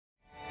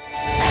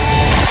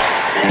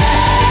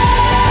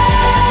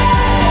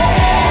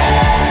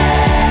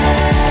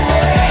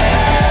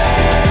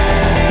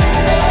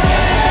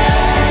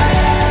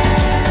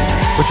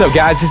What's up,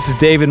 guys? This is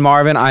David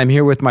Marvin. I'm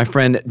here with my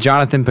friend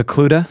Jonathan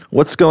Pekluda.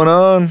 What's going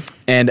on?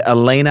 And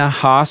Elena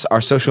Haas,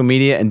 our social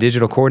media and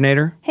digital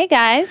coordinator. Hey,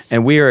 guys.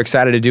 And we are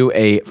excited to do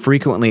a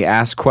frequently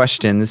asked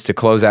questions to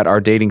close out our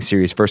dating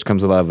series, First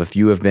Comes Love. If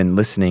you have been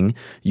listening,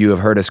 you have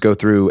heard us go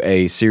through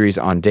a series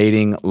on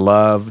dating,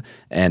 love,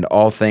 and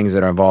all things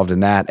that are involved in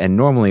that. And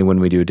normally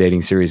when we do a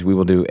dating series, we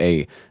will do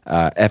a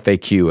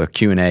FAQ, a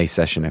Q&A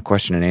session, a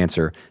question and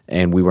answer.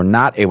 And we were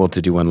not able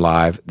to do one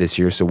live this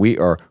year, so we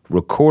are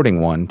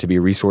recording one to be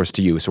a resource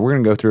to you. So we're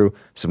going to go through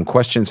some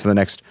questions for the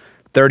next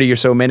 30 or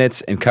so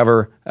minutes and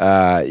cover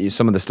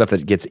some of the stuff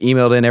that gets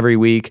emailed in every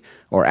week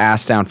or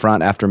asked down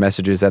front after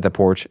messages at the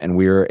porch, and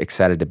we're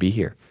excited to be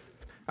here.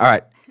 All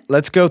right,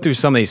 let's go through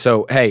some of these.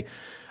 So, hey,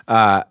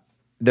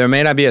 there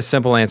may not be a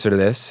simple answer to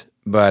this,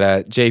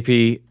 but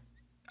JP,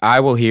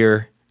 I will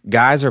hear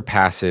guys are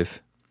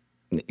passive.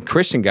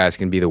 Christian guys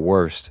can be the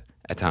worst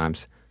at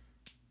times.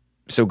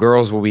 So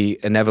girls will be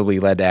inevitably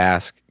led to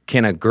ask,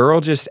 can a girl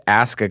just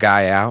ask a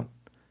guy out?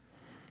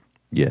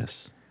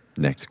 Yes.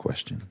 Next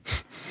question.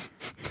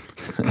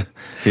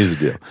 Here's the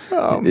deal.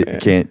 Oh,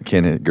 man.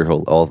 Can a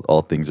girl?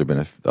 All things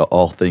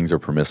are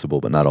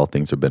permissible, but not all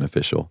things are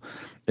beneficial.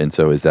 And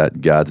so, is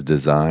that God's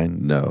design?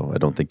 No, I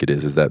don't think it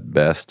is. Is that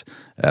best?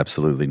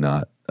 Absolutely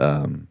not.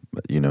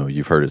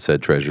 You've heard it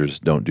said, treasures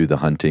don't do the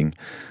hunting.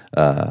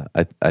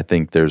 I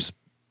think there's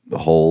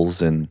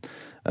holes and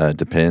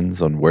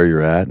depends on where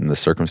you're at and the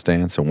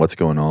circumstance and what's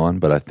going on.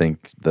 But I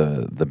think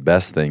the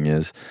best thing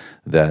is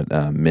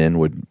that men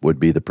would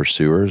be the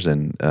pursuers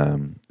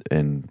and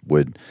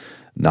would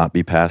not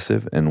be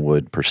passive and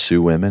would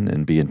pursue women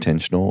and be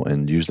intentional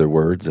and use their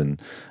words.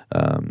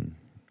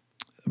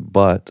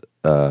 But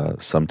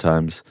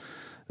sometimes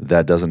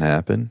that doesn't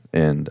happen.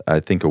 And I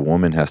think a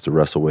woman has to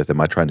wrestle with,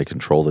 am I trying to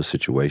control the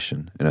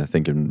situation? And I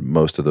think in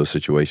most of those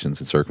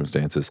situations and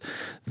circumstances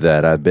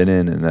that I've been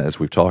in, and as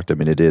we've talked, I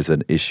mean, it is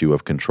an issue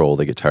of control.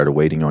 They get tired of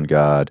waiting on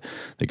God.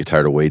 They get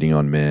tired of waiting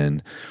on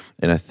men.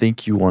 And I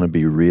think you want to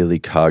be really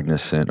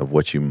cognizant of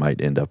what you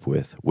might end up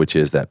with, which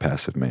is that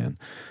passive man.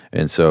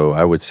 And so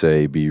I would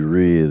say be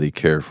really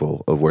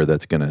careful of where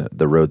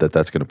the road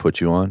that's gonna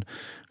put you on,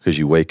 because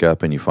you wake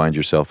up and you find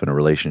yourself in a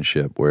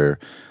relationship where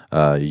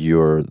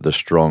you're the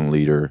strong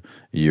leader,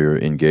 you're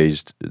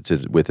engaged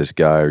with this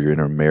guy, or you're in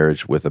a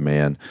marriage with a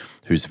man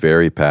who's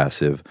very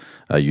passive.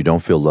 You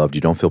don't feel loved,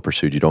 you don't feel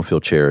pursued, you don't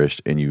feel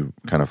cherished, and you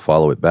kind of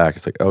follow it back.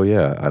 It's like, oh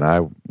yeah, and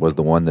I was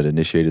the one that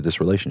initiated this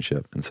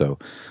relationship. And so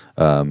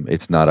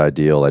it's not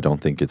ideal. I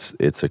don't think it's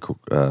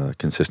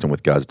consistent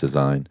with God's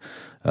design,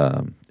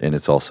 and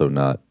it's also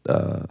not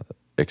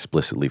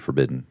explicitly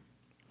forbidden.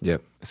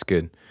 Yep, it's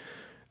good.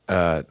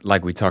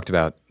 Like we talked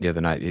about the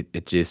other night,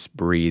 it just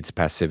breeds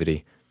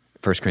passivity.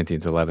 1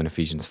 Corinthians 11,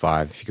 Ephesians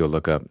 5, if you go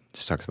look up,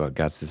 just talks about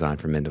God's design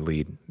for men to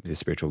lead, be the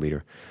spiritual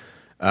leader.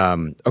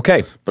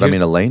 Okay. But I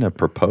mean, Elena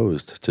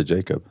proposed to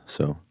Jacob,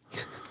 so.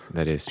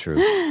 That is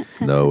true.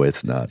 No,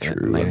 it's not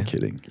true. Elena, I'm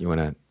kidding. You want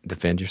to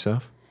defend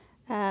yourself?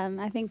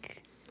 I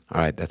think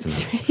all right, that's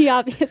enough. it's pretty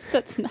obvious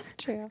that's not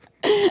true.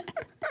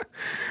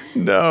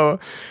 No.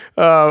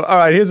 All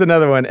right, here's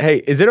another one. Hey,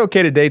 is it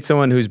okay to date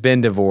someone who's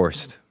been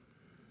divorced?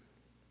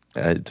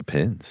 It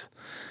depends.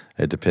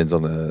 It depends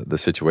on the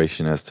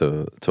situation as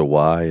to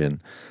why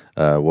and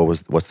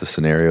what's the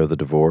scenario of the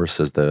divorce.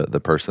 Is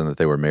the person that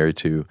they were married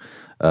to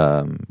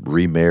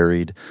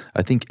remarried?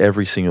 I think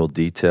every single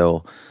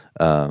detail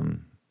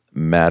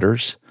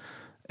matters,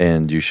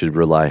 and you should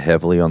rely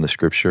heavily on the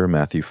scripture.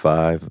 Matthew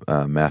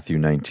 5, Matthew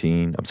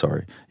 19. I'm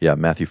sorry. Yeah,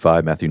 Matthew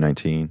 5, Matthew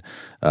 19,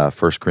 1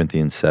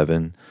 Corinthians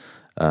 7.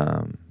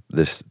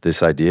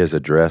 This idea is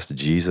addressed.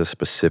 Jesus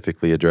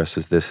specifically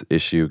addresses this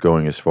issue,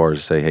 going as far as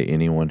to say, hey,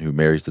 anyone who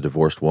marries the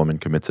divorced woman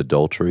commits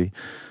adultery.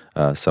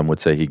 Some would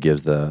say he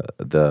gives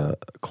the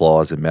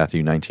clause in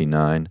Matthew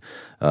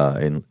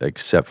 19:9,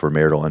 except for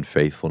marital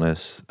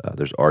unfaithfulness.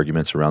 There's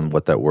arguments around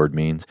what that word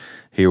means.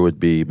 Here would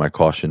be my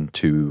caution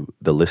to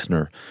the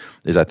listener,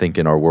 is I think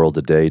in our world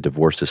today,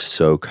 divorce is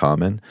so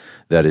common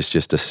that it's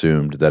just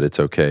assumed that it's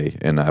okay.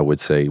 And I would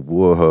say,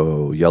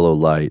 whoa, yellow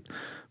light.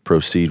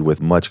 Proceed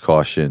with much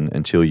caution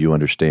until you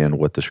understand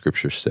what the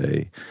scriptures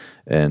say.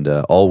 And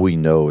all we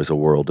know is a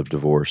world of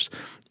divorce,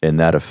 and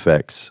that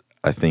affects,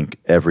 I think,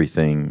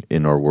 everything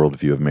in our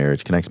worldview of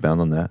marriage. Can I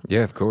expound on that?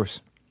 Yeah, of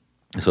course.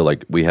 So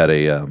like we had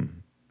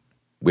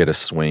a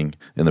swing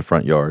in the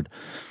front yard,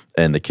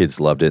 and the kids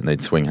loved it, and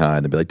they'd swing high,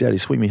 and they'd be like, Daddy,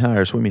 swing me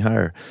higher, swing me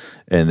higher.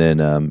 And then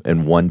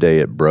and one day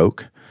it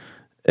broke,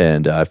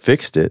 and I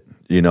fixed it.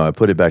 I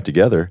put it back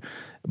together,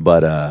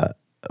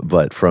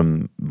 But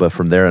from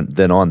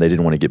then on, they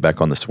didn't want to get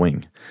back on the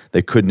swing.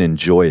 They couldn't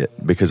enjoy it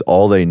because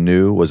all they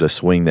knew was a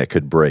swing that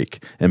could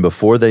break. And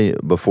before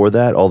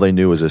that, all they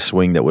knew was a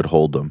swing that would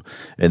hold them.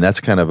 And that's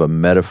kind of a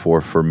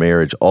metaphor for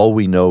marriage. All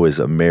we know is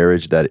a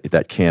marriage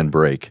that can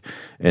break.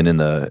 And in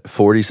the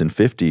 40s and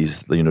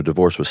 50s,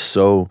 divorce was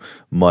so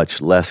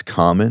much less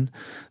common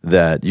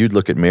that you'd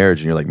look at marriage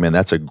and you're like, man,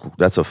 that's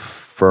a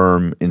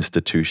firm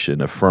institution,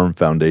 a firm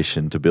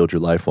foundation to build your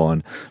life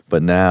on.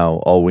 But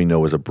now all we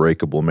know is a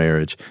breakable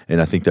marriage,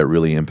 and I think that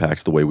really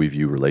impacts the way we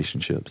view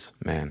relationships.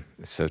 Man,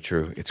 It's so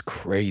true. It's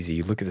crazy.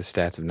 You look at the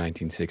stats of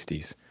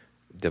 1960s,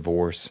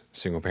 divorce,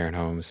 single-parent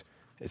homes.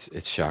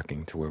 It's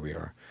shocking to where we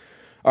are.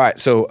 All right,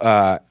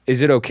 so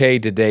is it okay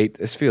to date?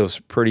 This feels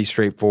pretty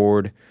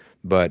straightforward,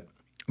 but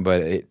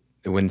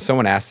when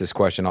someone asks this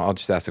question, I'll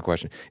just ask the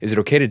question: is it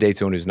okay to date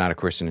someone who's not a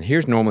Christian? And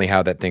here's normally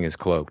how that thing is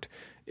cloaked: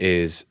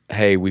 is,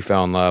 hey, we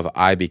fell in love.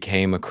 I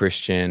became a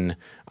Christian.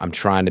 I'm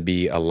trying to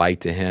be a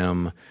light to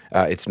him.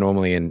 It's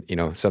normally in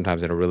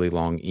sometimes in a really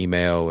long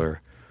email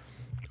or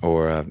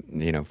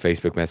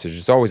Facebook message.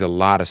 There's always a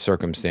lot of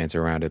circumstance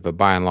around it, but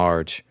by and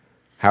large,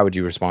 how would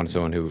you respond to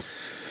someone who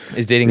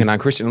is dating a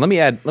non-Christian? Let me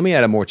add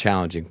a more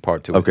challenging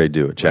part to it. Okay,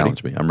 do it.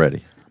 Challenge me. I'm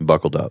ready. I'm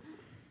buckled up.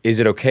 Is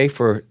it okay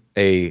for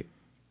a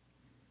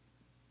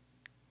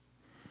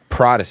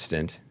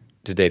Protestant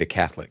to date a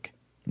Catholic?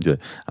 Good.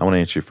 I want to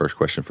answer your first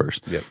question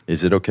first. Yep.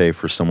 Is it okay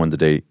for someone to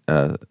date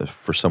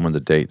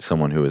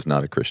someone who is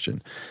not a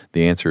Christian?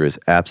 The answer is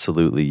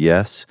absolutely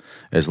yes,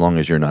 as long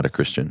as you're not a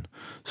Christian.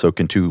 So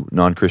can two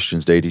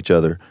non-Christians date each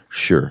other?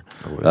 Sure.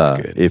 Oh,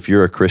 that's good. If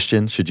you're a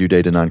Christian, should you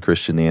date a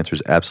non-Christian? The answer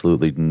is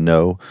absolutely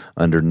no,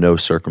 under no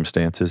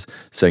circumstances.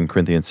 2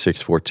 Corinthians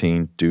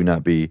 6:14, do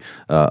not be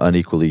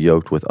unequally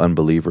yoked with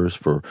unbelievers,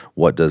 for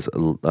what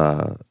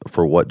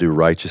do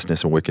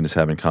righteousness and wickedness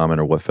have in common,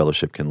 or what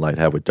fellowship can light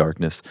have with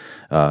darkness?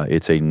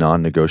 It's a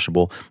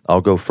non-negotiable. I'll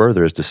go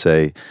further as to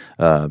say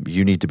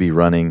you need to be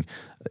running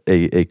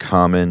a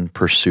common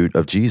pursuit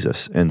of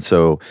Jesus. And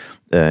so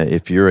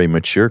if you're a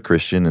mature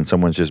Christian and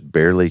someone's just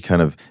barely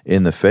kind of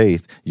in the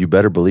faith, you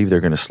better believe they're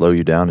going to slow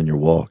you down in your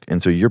walk.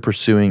 And so you're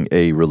pursuing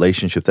a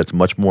relationship that's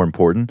much more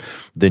important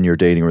than your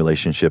dating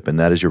relationship, and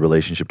that is your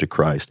relationship to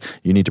Christ.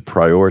 You need to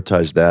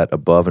prioritize that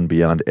above and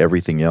beyond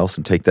everything else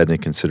and take that into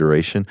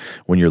consideration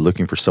when you're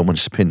looking for someone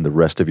to spend the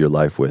rest of your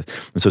life with.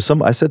 And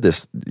so I said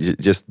this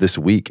just this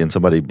week, and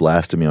somebody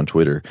blasted me on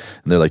Twitter,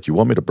 and they're like, you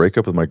want me to break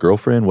up with my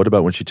girlfriend? What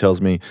about when she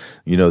tells me,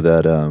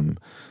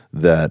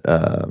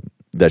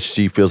 that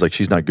she feels like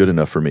she's not good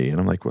enough for me? And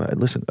I'm like, well,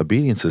 listen,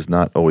 obedience is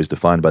not always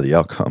defined by the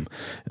outcome.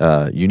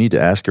 You need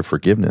to ask her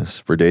forgiveness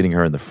for dating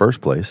her in the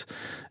first place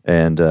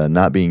and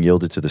not being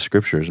yielded to the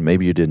scriptures.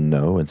 Maybe you didn't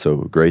know, and so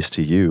grace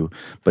to you.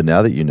 But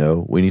now that you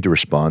know, we need to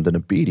respond in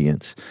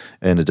obedience.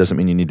 And it doesn't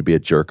mean you need to be a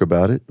jerk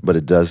about it, but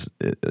it does,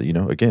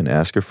 again,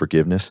 ask her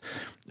forgiveness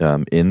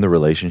in the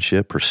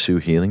relationship, pursue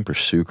healing,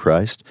 pursue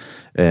Christ.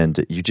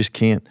 And you just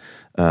can't,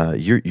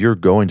 you're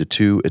going to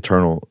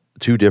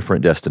two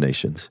different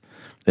destinations.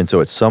 And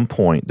so at some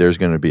point, there's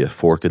going to be a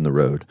fork in the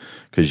road,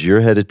 because you're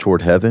headed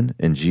toward heaven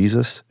and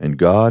Jesus and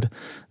God,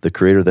 the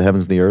creator of the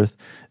heavens and the earth,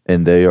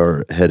 and they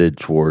are headed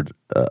toward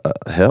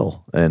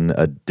hell and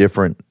a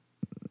different,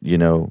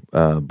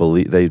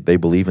 they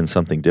believe in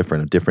something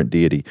different, a different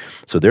deity.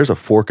 So there's a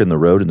fork in the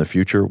road in the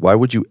future. Why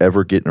would you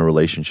ever get in a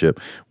relationship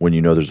when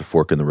you know there's a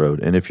fork in the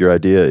road? And if your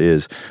idea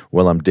is,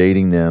 well, I'm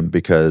dating them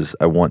because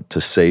I want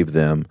to save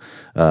them,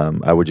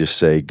 I would just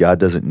say God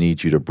doesn't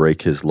need you to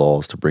break his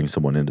laws to bring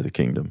someone into the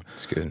kingdom.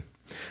 That's good.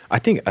 I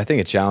think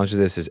a challenge to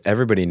this is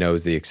everybody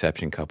knows the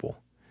exception couple,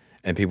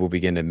 and people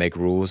begin to make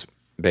rules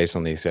based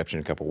on the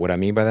exception couple. What I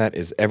mean by that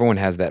is everyone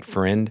has that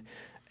friend,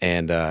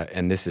 and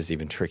this is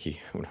even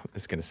tricky. What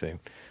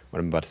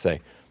I'm about to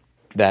say,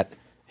 that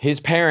his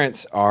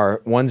parents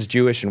are, one's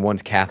Jewish and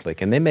one's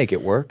Catholic, and they make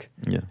it work.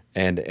 Yeah.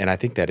 And I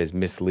think that is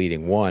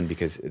misleading. One,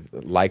 because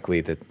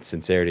likely the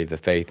sincerity of the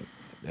faith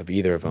of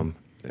either of them.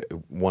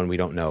 One, we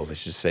don't know.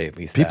 Let's just say at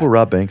least people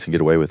rob banks and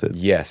get away with it.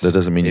 Yes. That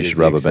doesn't mean you should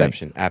rob a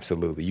bank.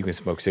 Absolutely. You can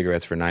smoke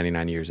cigarettes for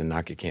 99 years and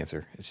not get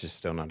cancer. It's just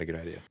still not a good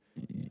idea.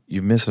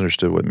 You've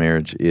misunderstood what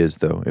marriage is,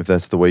 though. If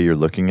that's the way you're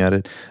looking at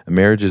it,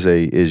 marriage it's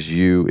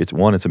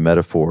a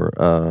metaphor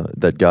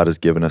that God has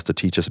given us to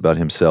teach us about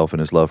himself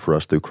and his love for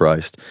us through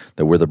Christ,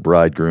 that we're the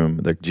bridegroom,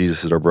 that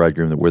Jesus is our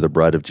bridegroom, that we're the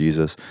bride of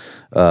Jesus.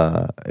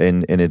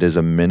 And it is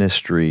a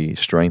ministry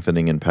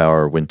strengthening in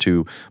power when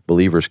two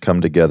believers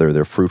come together.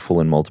 They're fruitful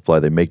and multiply.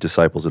 They make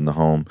disciples in the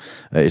home.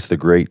 It's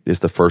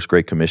the first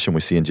great commission we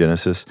see in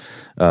Genesis.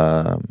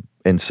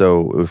 And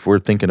so if we're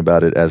thinking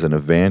about it as an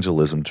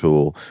evangelism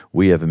tool,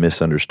 we have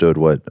misunderstood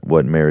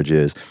what marriage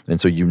is.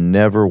 And so you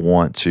never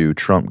want to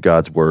trump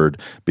God's word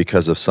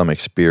because of some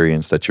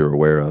experience that you're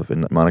aware of.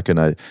 And Monica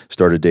and I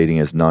started dating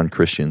as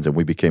non-Christians, and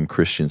we became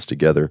Christians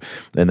together.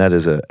 And that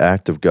is an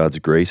act of God's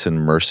grace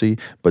and mercy,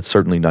 but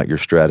certainly not your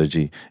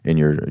strategy in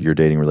your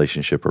dating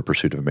relationship or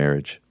pursuit of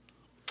marriage.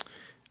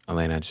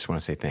 Elena, I just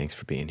want to say thanks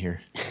for being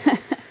here.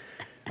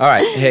 All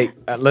right. Hey,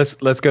 let's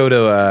go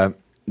to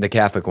the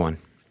Catholic one.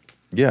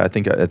 Yeah, I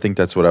think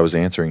that's what I was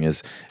answering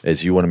is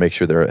you want to make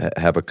sure they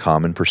have a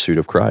common pursuit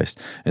of Christ,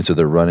 and so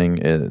they're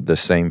running the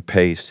same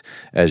pace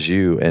as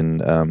you,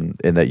 and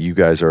that you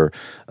guys are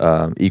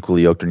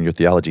equally yoked in your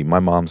theology. My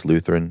mom's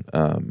Lutheran,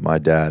 my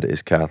dad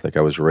is Catholic.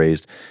 I was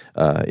raised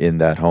in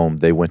that home.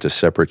 They went to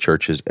separate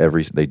churches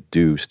they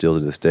do still to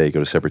this day, go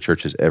to separate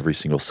churches every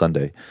single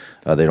Sunday.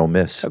 They don't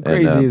miss. How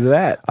crazy is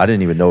that? I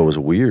didn't even know it was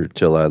weird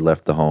till I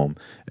left the home.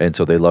 And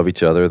so they love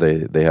each other.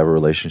 They have a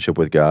relationship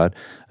with God.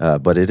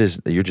 But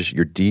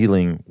you're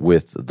dealing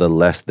with the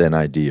less than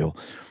ideal.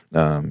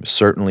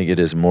 Certainly, it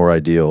is more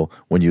ideal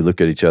when you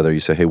look at each other. You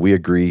say, "Hey, we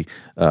agree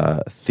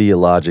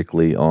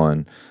theologically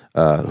on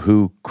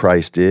who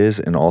Christ is,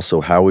 and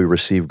also how we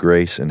receive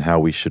grace and how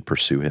we should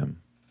pursue Him."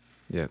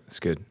 Yeah, that's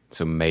good.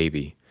 So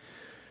maybe.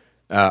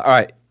 All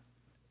right.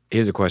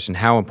 Here's a question: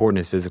 how important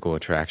is physical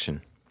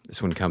attraction?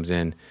 This one comes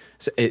in.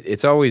 So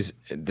it's always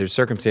there's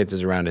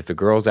circumstances around if a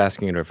girl's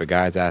asking it or if a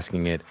guy's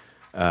asking it.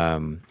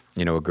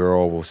 A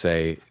girl will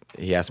say,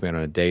 he asked me on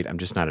a date, I'm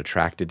just not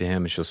attracted to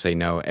him. And she'll say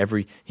no.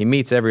 He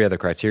meets every other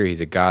criteria.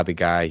 He's a godly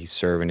guy. He's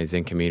serving. He's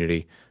in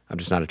community. I'm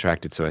just not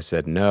attracted. So I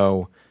said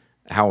no.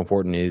 How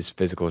important is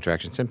physical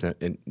attraction?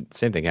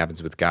 Same thing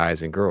happens with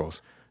guys and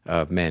girls.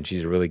 Man,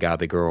 she's a really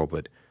godly girl,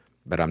 but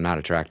I'm not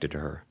attracted to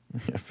her.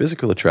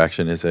 Physical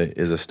attraction is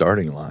a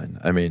starting line.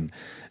 I mean,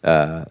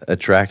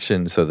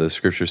 attraction. So the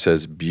scripture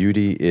says,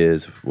 beauty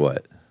is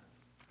what?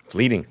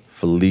 Fleeting.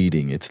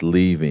 It's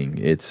leaving,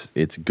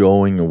 it's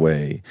going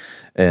away,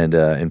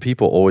 and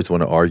people always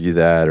want to argue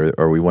that,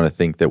 or we want to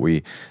think that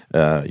we,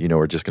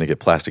 are just going to get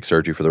plastic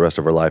surgery for the rest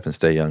of our life and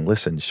stay young.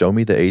 Listen, show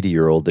me the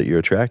 80-year-old that you're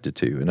attracted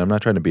to, and I'm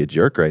not trying to be a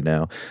jerk right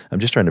now. I'm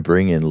just trying to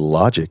bring in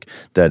logic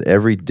that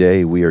every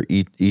day we are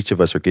each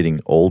of us are getting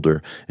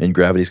older, and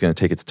gravity's going to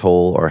take its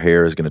toll. Our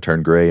hair is going to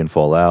turn gray and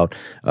fall out.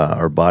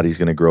 Our body's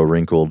going to grow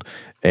wrinkled.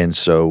 And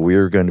so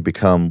we're going to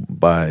become,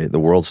 by the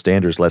world's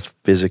standards, less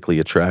physically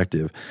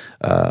attractive.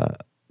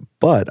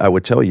 But I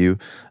would tell you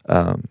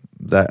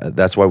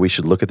that's why we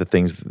should look at the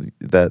things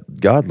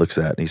that God looks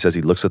at. And He says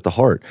He looks at the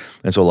heart.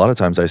 And so a lot of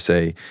times I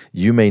say,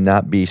 you may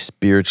not be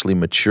spiritually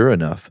mature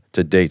enough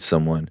to date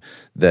someone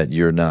that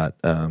you're not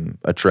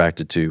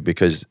attracted to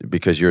because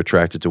you're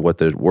attracted to what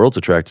the world's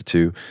attracted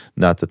to,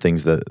 not the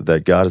things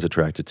that God is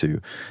attracted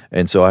to.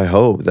 And so I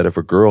hope that if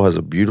a girl has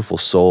a beautiful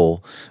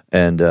soul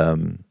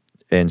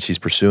and she's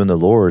pursuing the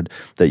Lord,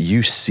 that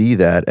you see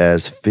that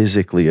as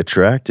physically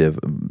attractive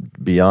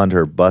beyond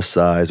her bust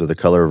size or the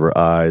color of her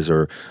eyes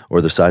or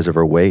the size of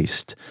her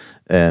waist.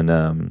 And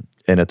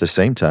at the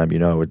same time,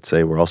 I would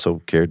say we're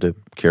also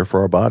care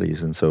for our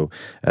bodies. And so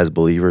as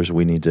believers,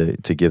 we need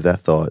to give that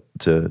thought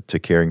to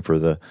caring for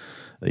do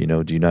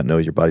you not know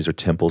your bodies are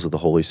temples of the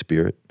Holy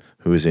Spirit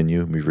who is in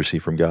you, we've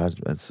received from God?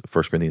 That's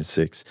 1 Corinthians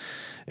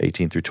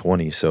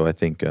 6:18-20. So I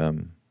think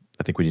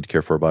we need to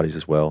care for our bodies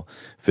as well.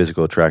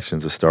 Physical attraction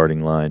is a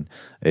starting line.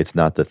 It's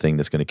not the thing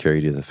that's going to carry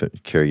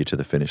you to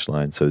the finish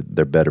line. So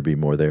there better be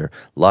more there.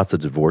 Lots of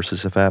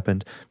divorces have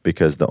happened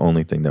because the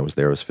only thing that was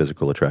there was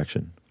physical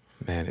attraction.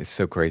 Man, it's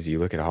so crazy. You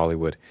look at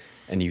Hollywood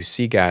and you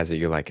see guys that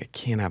you're like, I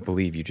cannot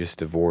believe you just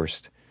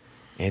divorced.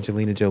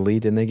 Angelina Jolie,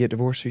 didn't they get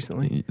divorced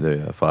recently?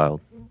 They filed.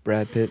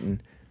 Brad Pitt,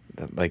 and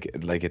like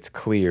it's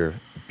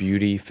clear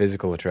beauty,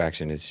 physical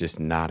attraction is just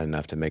not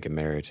enough to make a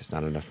marriage. It's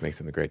not enough to make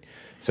something great.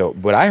 So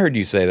what I heard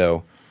you say,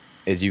 though,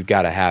 is you've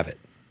got to have it.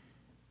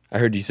 I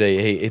heard you say,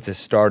 hey, it's a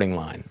starting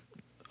line.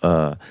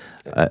 I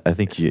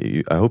think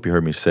I hope you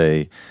heard me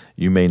say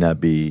you may not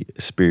be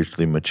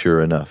spiritually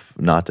mature enough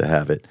not to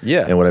have it.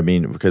 Yeah. And what I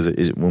mean, because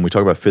when we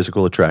talk about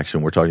physical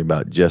attraction, we're talking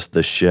about just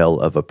the shell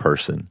of a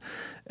person.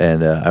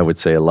 And I would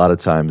say a lot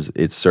of times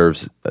it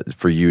serves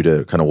for you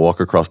to kind of walk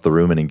across the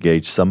room and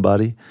engage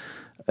somebody.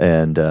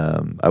 And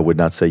I would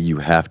not say you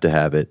have to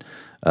have it.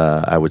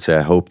 I would say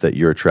I hope that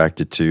you're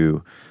attracted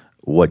to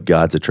what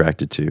God's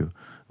attracted to,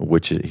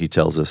 which He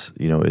tells us,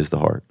 is the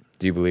heart.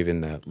 Do you believe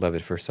in the love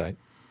at first sight?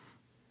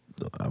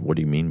 What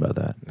do you mean by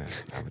that? No,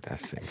 I would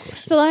ask the same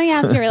question. So let me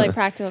ask a really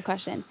practical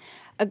question.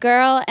 A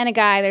girl and a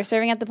guy, they're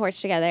serving at the Porch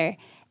together,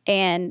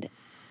 and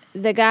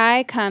the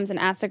guy comes and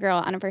asks a girl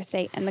on a first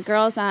date, and the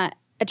girl is not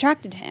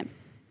attracted to him.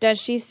 Does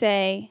she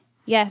say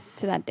yes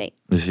to that date?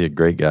 Is he a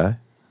great guy?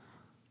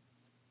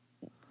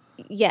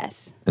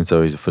 Yes. And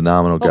so he's a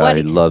phenomenal guy.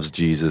 He loves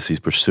Jesus. He's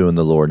pursuing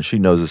the Lord, and she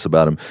knows this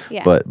about him.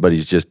 Yeah. But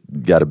he's just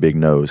got a big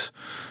nose,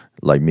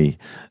 like me,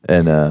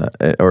 and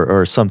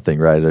or something,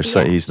 right?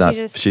 She's not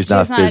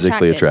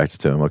physically attracted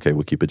to him. Okay,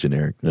 we'll keep it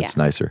generic. That's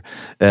nicer.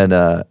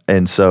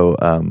 And so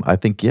I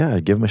think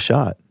give him a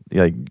shot.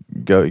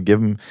 Go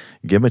give him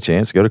a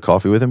chance. Go to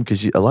coffee with him,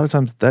 because a lot of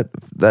times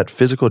that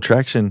physical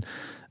attraction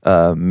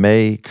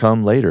may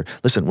come later.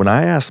 Listen, when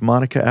I asked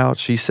Monica out,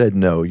 she said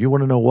no. You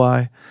want to know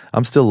why?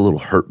 I'm still a little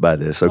hurt by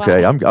this.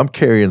 Okay, wow. I'm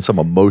carrying some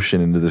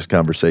emotion into this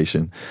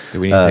conversation. Do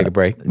we need to take a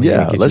break?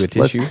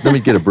 Let me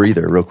get a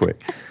breather real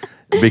quick,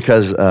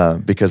 because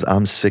I'm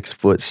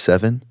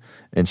 6'7"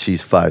 and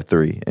she's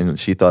 5'3", and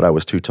she thought I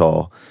was too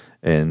tall.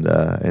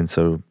 And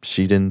so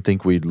she didn't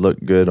think we'd look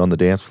good on the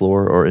dance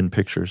floor or in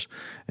pictures.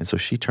 And so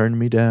she turned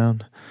me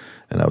down,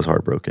 and I was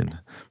heartbroken.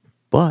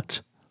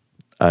 But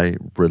I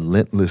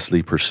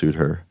relentlessly pursued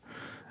her.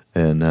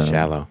 And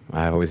shallow.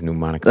 I always knew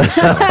Monica was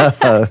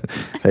shallow.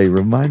 Hey,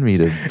 remind me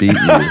to beat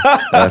you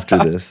after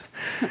this.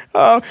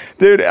 Oh,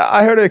 dude,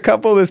 I heard a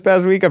couple this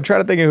past week. I'm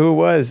trying to think of who it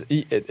was.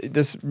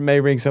 This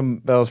may ring some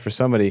bells for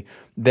somebody.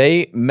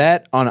 They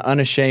met on an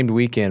Unashamed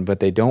weekend,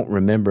 but they don't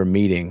remember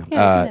meeting.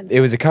 Yeah,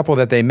 it was a couple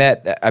that they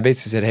met. I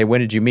basically said, hey,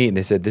 when did you meet? And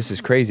they said, this is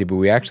crazy, but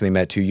we actually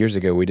met 2 years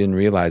ago. We didn't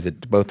realize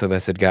it. Both of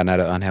us had gotten out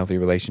of unhealthy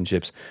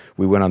relationships.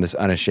 We went on this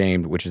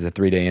Unashamed, which is a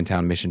 3-day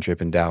in-town mission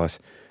trip in Dallas.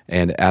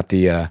 and at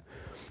the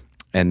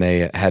and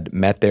they had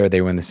met there.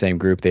 They were in the same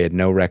group. They had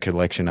no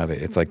recollection of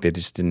it. It's like they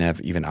just didn't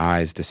have even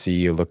eyes to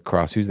see or look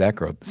across. Who's that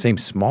girl? Same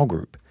small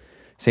group,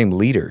 same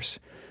leaders.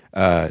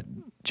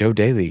 Joe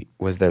Daly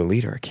was their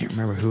leader. I can't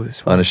remember who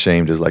this was.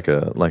 Unashamed is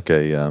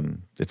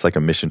it's like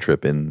a mission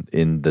trip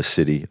in the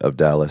city of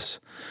Dallas.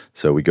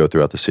 So we go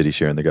throughout the city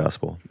sharing the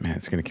gospel. Man,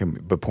 it's gonna kill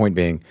me. But point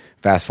being,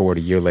 fast forward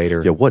a year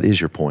later. Yeah, what is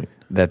your point?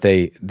 That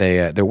they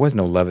there was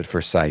no love at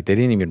first sight. They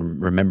didn't even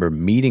remember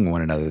meeting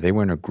one another. They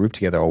were in a group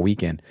together all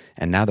weekend,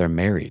 and now they're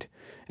married.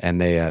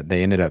 And they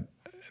ended up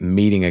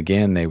meeting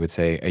again. They would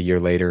say a year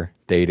later,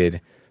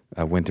 dated,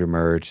 went through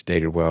merge,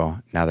 dated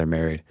well. Now they're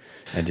married,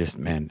 and just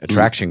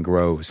attraction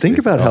grows. Think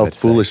about how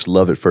foolish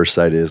love at first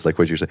sight is. Like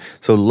what you're saying.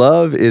 So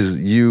love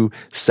is you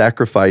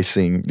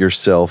sacrificing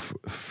yourself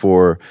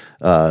for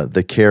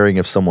the caring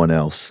of someone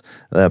else,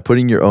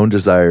 putting your own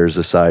desires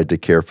aside to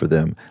care for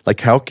them.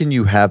 Like how can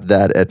you have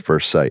that at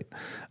first sight?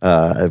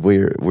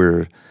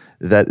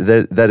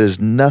 That is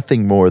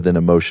nothing more than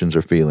emotions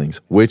or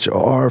feelings, which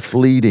are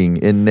fleeting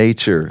in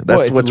nature.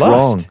 That's what's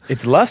wrong.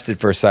 It's lust at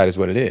first sight is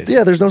what it is.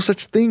 Yeah, there's no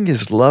such thing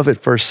as love at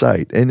first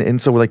sight.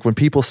 And so like when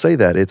people say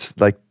that, it's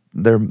like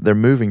they're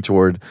moving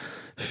toward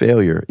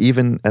failure,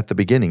 even at the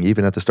beginning,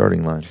 even at the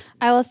starting line.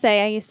 I will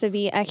say I used to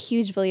be a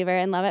huge believer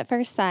in love at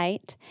first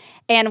sight.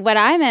 And what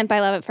I meant by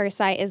love at first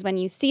sight is when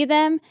you see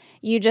them,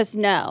 you just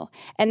know.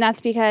 And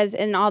that's because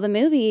in all the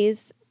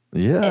movies,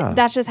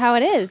 that's just how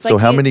it is. So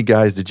how many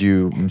guys did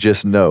you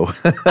just know?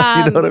 You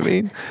know what I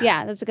mean?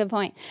 Yeah, that's a good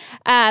point.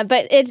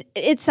 But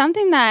it's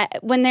something that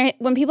when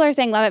people are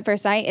saying love at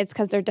first sight, it's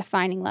because they're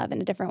defining love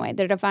in a different way.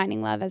 They're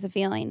defining love as a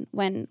feeling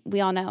when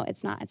we all know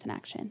it's not. It's an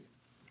action.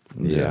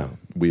 Yeah,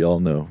 we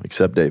all know,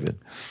 except David,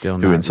 still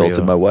not who insulted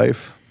real. my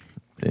wife,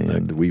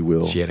 and we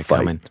will. She had it fight.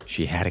 coming.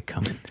 She had it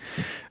coming.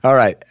 All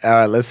right,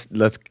 let's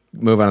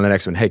move on to the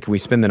next one. Hey, can we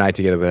spend the night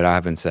together without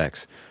having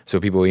sex? So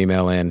people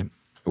email in.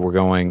 We're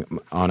going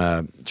on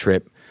a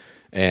trip,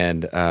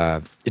 and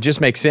it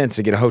just makes sense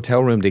to get a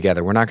hotel room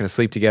together. We're not going to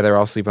sleep together.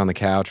 I'll sleep on the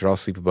couch, or I'll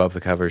sleep above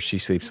the covers. She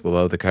sleeps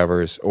below the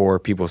covers. Or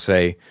people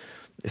say,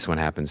 this one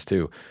happens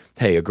too.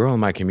 Hey, a girl in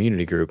my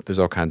community group, there's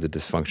all kinds of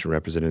dysfunction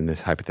represented in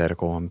this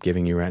hypothetical I'm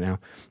giving you right now.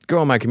 A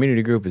girl in my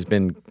community group has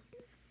been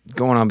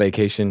going on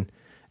vacation,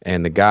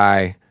 and the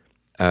guy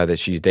that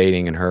she's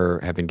dating and her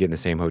have been getting the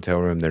same hotel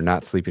room. They're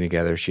not sleeping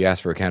together. She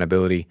asked for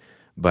accountability.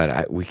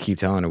 But we keep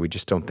telling her we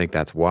just don't think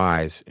that's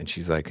wise. And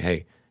she's like,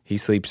 hey, he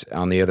sleeps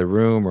on the other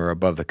room or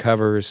above the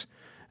covers.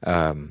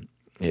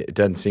 It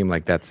doesn't seem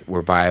like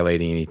we're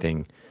violating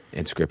anything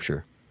in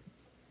Scripture.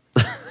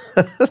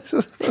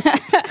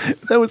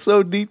 That was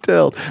so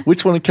detailed.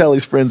 Which one of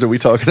Callie's friends are we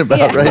talking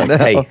about right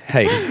now?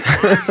 Hey.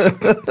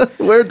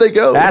 Where'd they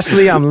go?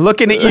 Ashley, I'm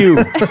looking at you.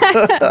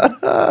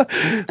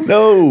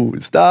 No,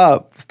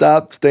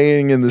 stop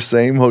staying in the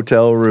same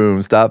hotel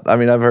room. Stop. I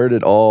mean, I've heard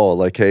it all.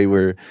 Like, hey,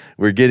 we're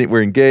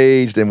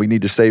engaged and we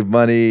need to save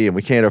money and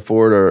we can't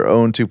afford our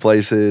own two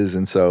places.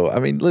 And so, I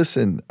mean,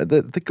 listen,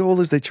 the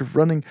goal is that you're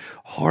running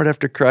hard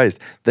after Christ.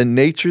 The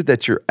nature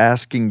that you're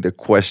asking the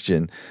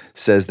question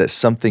says that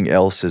something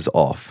else is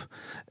off.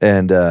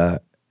 And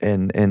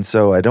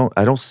so I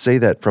don't say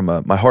that from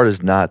my heart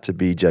is not to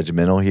be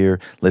judgmental here.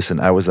 Listen,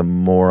 I was a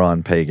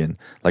moron pagan.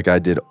 Like I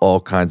did all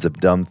kinds of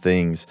dumb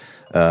things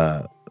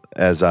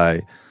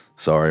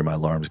sorry, my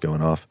alarm's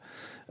going off.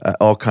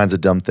 All kinds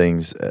of dumb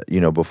things,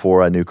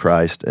 before I knew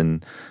Christ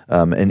and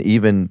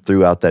even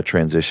throughout that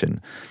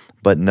transition.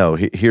 But no,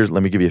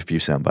 let me give you a few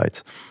sound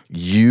bites.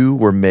 You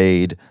were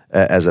made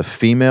as a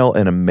female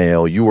and a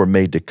male. You were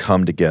made to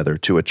come together,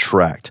 to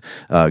attract.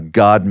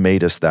 God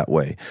made us that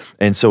way.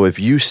 And so if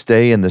you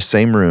stay in the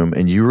same room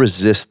and you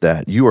resist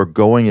that, you are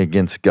going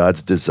against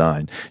God's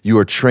design. You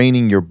are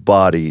training your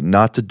body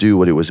not to do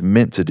what it was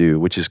meant to do,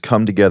 which is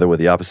come together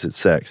with the opposite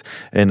sex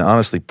and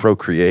honestly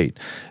procreate.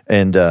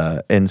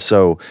 And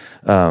so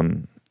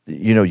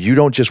you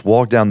don't just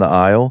walk down the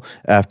aisle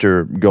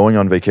after going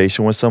on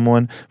vacation with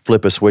someone,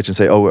 flip a switch and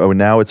say, oh,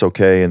 now it's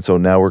okay. And so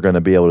now we're going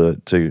to be able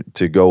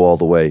to go all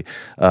the way.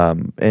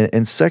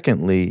 And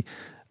secondly,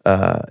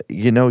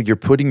 you're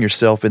putting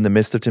yourself in the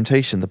midst of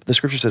temptation. The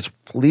scripture says,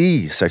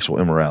 flee sexual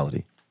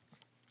immorality.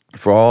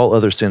 For all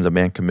other sins a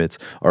man commits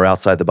are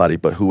outside the body,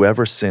 but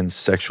whoever sins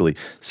sexually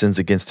sins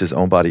against his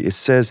own body. It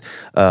says,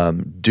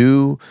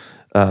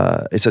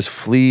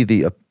 flee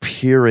the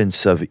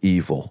appearance of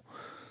evil.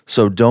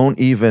 So don't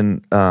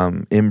even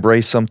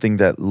embrace something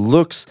that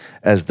looks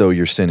as though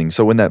you're sinning.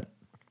 So when that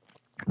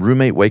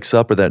roommate wakes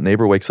up or that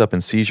neighbor wakes up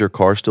and sees your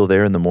car still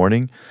there in the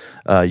morning,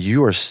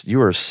 you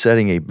are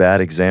setting a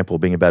bad example,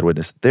 being a bad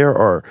witness. There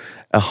are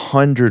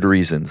 100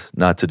 reasons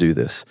not to do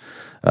this.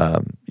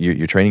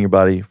 You're training your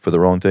body for the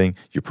wrong thing.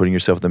 You're putting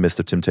yourself in the midst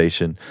of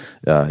temptation.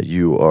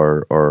 You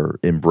are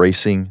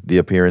embracing the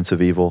appearance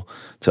of evil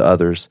to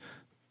others.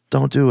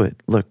 Don't do it.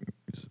 Look,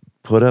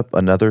 put up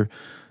another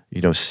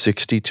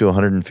 $60 to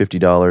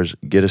 $150,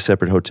 get a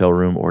separate hotel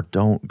room, or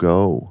don't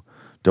go.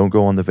 Don't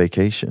go on the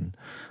vacation.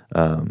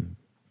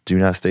 Do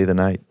not stay the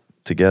night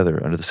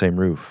together under the same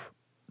roof.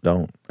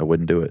 Don't. I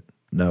wouldn't do it.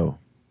 No.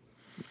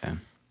 Yeah,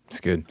 it's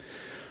good.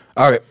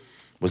 All right.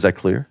 Was that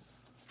clear?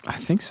 I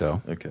think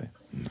so. Okay.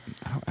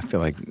 I feel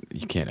like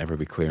you can't ever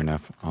be clear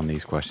enough on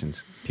these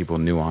questions. People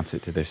nuance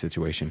it to their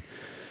situation.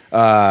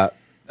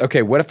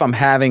 Okay, what if I'm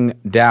having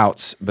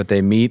doubts, but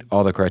they meet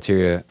all the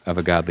criteria of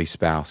a godly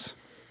spouse?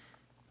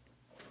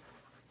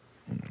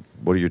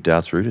 What are your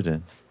doubts rooted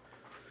in?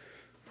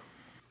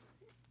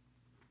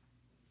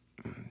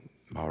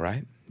 All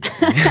right.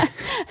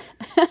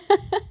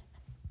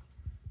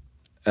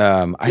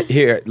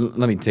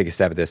 Let me take a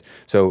stab at this.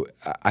 So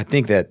I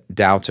think that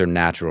doubts are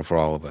natural for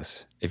all of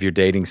us. If you're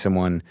dating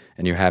someone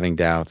and you're having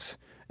doubts,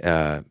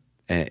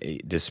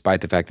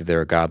 despite the fact that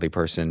they're a godly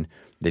person,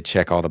 they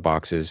check all the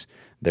boxes.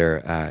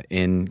 They're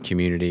in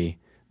community.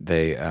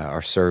 They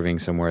are serving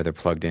somewhere. They're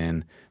plugged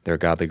in. They're a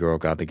godly girl,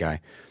 godly guy.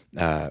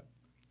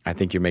 I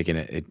think you're making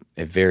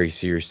a very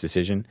serious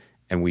decision.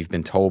 And we've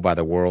been told by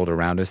the world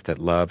around us that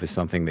love is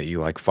something that you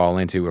like fall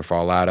into or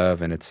fall out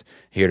of, and it's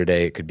here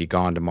today. It could be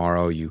gone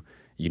tomorrow. You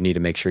need to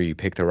make sure you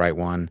pick the right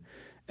one,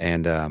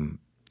 and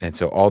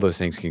so all those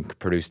things can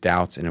produce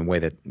doubts in a way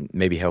that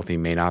maybe healthy,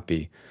 may not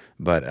be,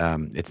 but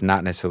it's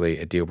not necessarily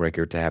a deal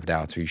breaker to have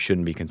doubts, or you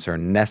shouldn't be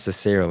concerned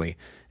necessarily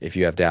if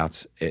you have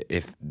doubts,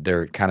 if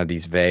they're kind of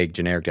these vague,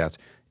 generic doubts.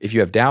 If you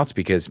have doubts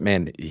because,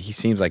 man, he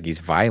seems like he's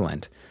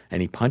violent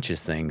and he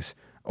punches things,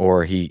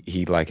 or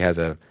he like has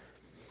a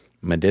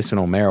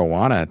medicinal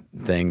marijuana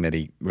thing that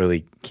he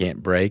really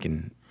can't break,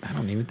 and I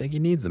don't even think he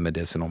needs the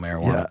medicinal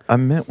marijuana. Yeah, I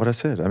meant what I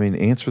said. I mean,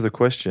 answer the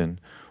question,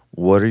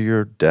 what are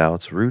your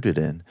doubts rooted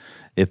in?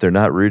 If they're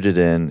not rooted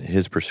in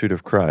his pursuit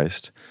of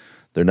Christ,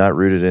 they're not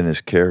rooted in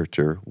his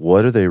character,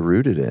 what are they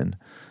rooted in?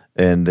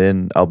 And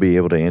then I'll be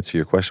able to answer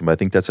your question. But I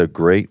think that's a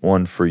great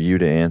one for you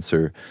to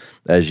answer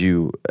as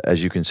you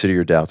consider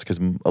your doubts. Because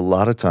a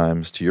lot of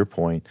times, to your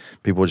point,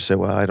 people will just say,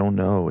 well, I don't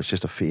know. It's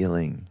just a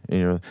feeling.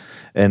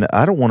 And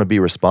I don't want to be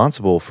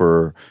responsible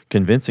for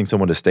convincing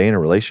someone to stay in a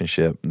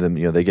relationship. Then,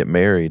 they get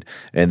married,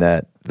 and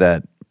that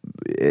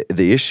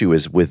the issue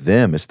is with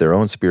them. It's their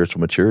own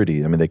spiritual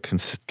maturity. I mean, they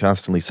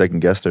constantly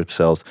second guess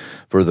themselves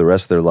for the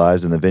rest of their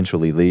lives and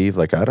eventually leave.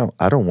 Like, I don't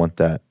want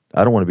that.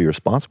 I don't want to be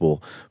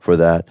responsible for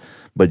that.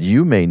 But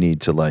you may need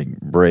to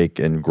break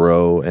and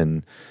grow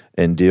and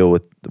deal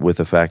with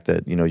the fact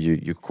that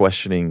you're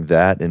questioning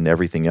that and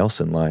everything else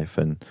in life.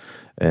 And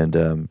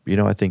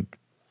I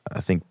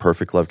think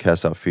perfect love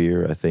casts out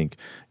fear. I think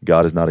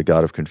God is not a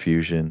God of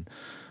confusion.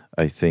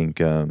 I think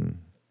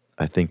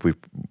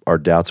our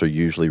doubts are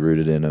usually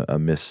rooted in a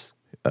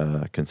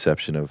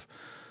misconception of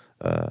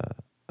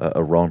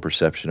a wrong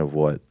perception of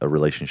what a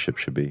relationship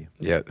should be.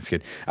 Yeah, that's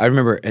good. I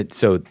remember,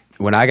 so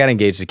when I got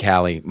engaged to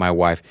Callie, my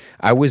wife,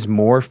 I was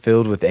more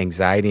filled with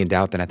anxiety and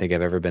doubt than I think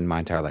I've ever been in my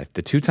entire life.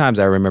 The 2 times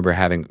I remember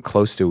having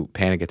close to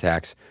panic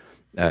attacks,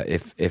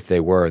 if they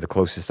were the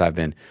closest I've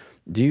been.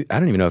 I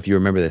don't even know if you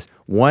remember this.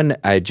 One,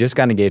 I had just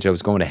got engaged. I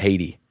was going to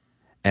Haiti,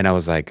 and I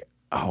was like,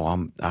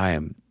 I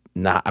am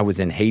not. I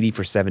was in Haiti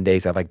for 7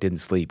 days. I didn't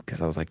sleep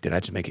because I was like, did I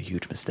just make a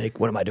huge mistake?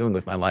 What am I doing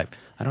with my life?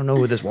 I don't know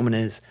who this woman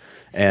is,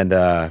 and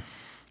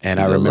She's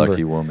I remember a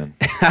lucky woman.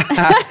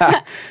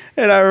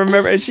 And I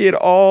remember, and she had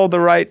all the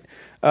right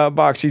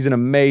box. She's an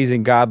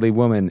amazing, godly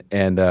woman.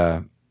 And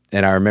I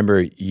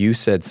remember you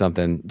said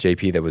something,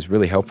 JP, that was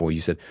really helpful.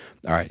 You said,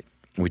 all right,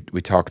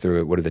 we talked through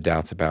it. What are the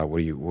doubts about? What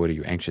are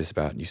you anxious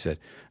about? And you said,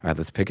 all right,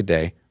 let's pick a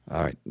day.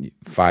 All right,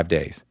 5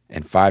 days.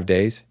 In 5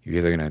 days, you're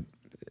either going to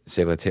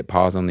say, let's hit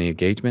pause on the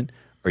engagement,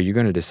 or you're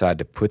going to decide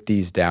to put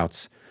these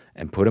doubts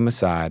and put them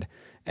aside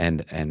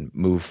and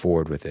move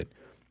forward with it.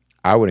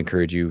 I would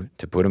encourage you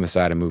to put them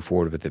aside and move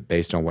forward with it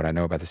based on what I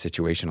know about the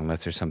situation,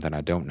 unless there's something I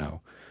don't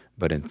know.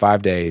 But in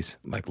 5 days,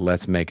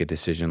 let's make a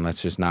decision.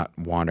 Let's just not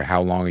wander.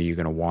 How long are you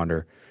going to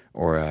wander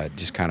or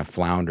just kind of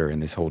flounder in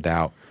this whole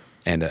doubt?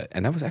 And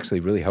that was actually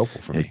really helpful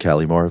for me. Hey,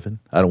 Callie Marvin,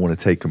 I don't want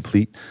to take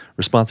complete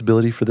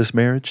responsibility for this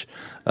marriage,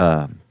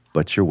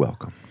 but you're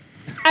welcome.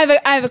 I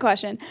have a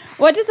question.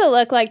 What does it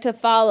look like to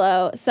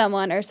follow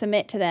someone or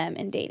submit to them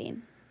in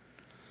dating?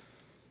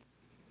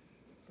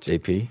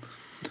 JP?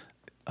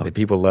 The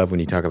people love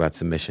when you talk about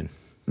submission.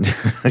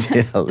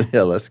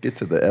 yeah, let's get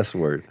to the S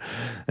word.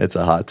 It's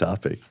a hot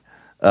topic.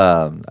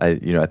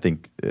 I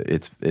think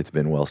it's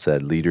been well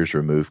said. Leaders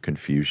remove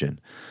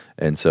confusion,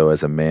 and so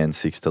as a man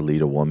seeks to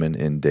lead a woman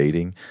in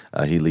dating,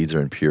 he leads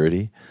her in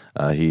purity.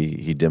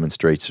 He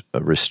demonstrates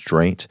a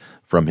restraint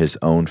from his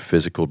own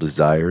physical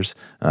desires.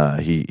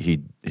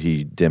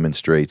 He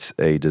demonstrates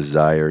a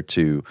desire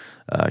to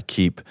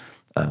keep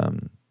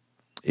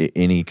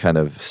any kind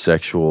of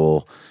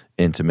sexual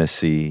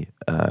intimacy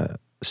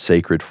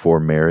sacred for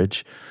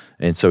marriage.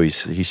 And so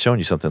he's showing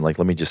you something. Let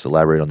me just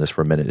elaborate on this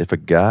for a minute. If a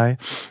guy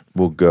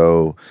will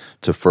go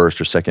to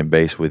first or second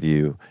base with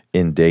you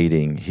in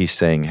dating, he's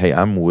saying, hey,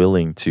 I'm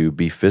willing to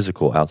be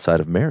physical outside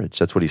of marriage.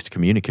 That's what he's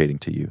communicating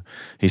to you.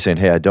 He's saying,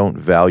 hey, I don't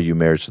value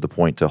marriage to the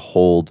point to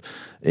hold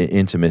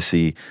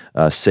intimacy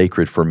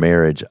sacred for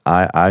marriage.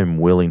 I'm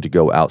willing to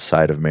go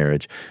outside of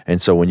marriage.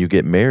 And so when you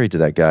get married to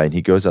that guy and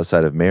he goes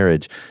outside of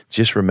marriage,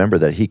 just remember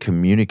that he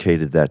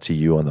communicated that to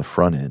you on the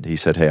front end. He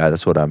said, hey,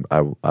 that's what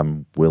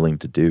I'm willing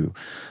to do.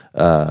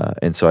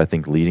 And so I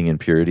think leading in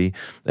purity,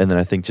 and then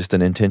I think just an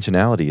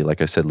intentionality.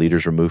 Like I said,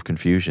 leaders remove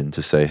confusion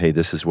to say, hey,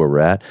 this is where we're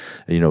at.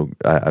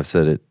 I've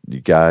said it, you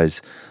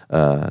guys,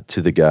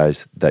 to the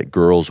guys, that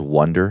girls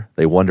wonder.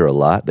 They wonder a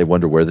lot. They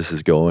wonder where this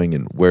is going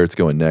and where it's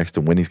going next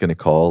and when he's going to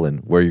call and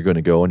where you're going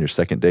to go on your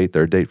second date,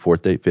 third date,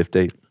 fourth date, fifth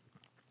date.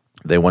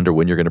 They wonder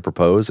when you're going to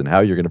propose and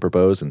how you're going to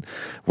propose and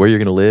where you're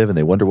going to live, and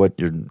they wonder what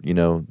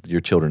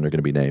your children are going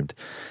to be named.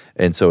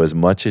 And so as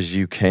much as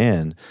you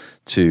can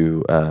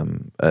to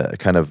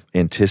kind of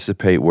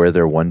anticipate where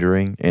they're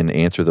wondering and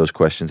answer those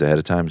questions ahead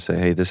of time, say,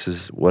 hey, this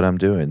is what I'm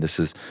doing. This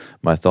is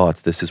my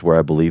thoughts. This is where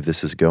I believe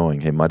this is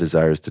going. Hey, my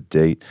desire is to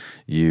date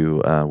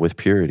you with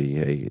purity.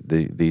 Hey,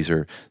 these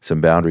are some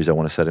boundaries I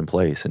want to set in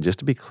place. And just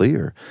to be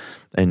clear,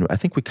 and I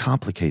think we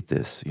complicate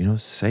this,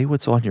 say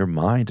what's on your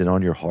mind and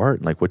on your heart,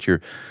 and like what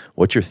you're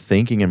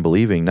thinking and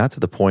believing, not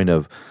to the point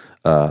of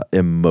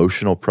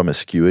emotional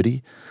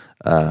promiscuity.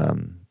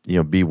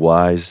 Be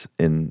wise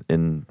in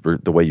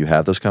the way you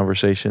have those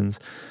conversations,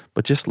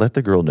 but just let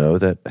the girl know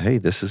that, hey,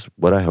 this is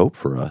what I hope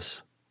for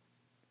us.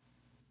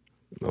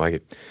 I like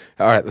it.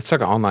 All right, let's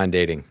talk online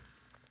dating.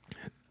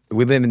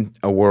 We live in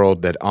a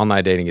world that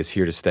online dating is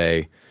here to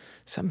stay.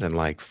 Something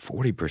like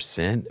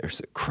 40%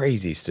 or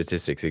crazy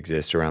statistics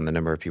exist around the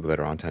number of people that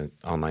are on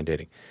online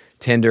dating.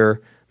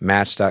 Tinder,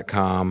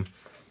 Match.com.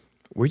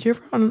 Were you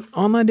ever on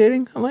online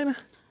dating, Elena?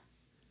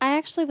 I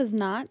actually was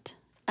not.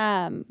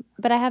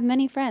 But I have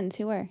many friends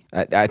who were.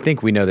 I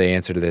think we know the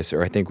answer to this,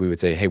 or I think we would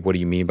say, hey, what do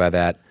you mean by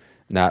that?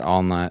 Not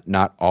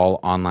all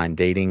online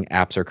dating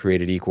apps are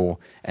created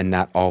equal, and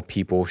not all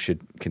people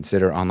should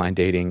consider online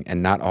dating,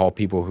 and not all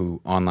people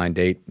who online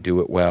date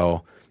do it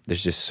well.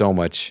 There's just so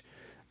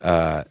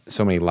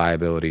many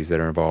liabilities that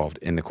are involved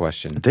in the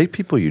question. Date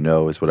people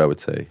is what I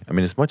would say. I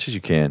mean, as much as you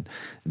can.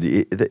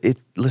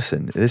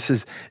 Listen, this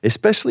is,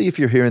 especially if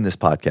you're hearing this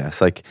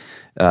podcast, like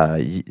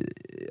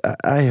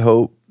I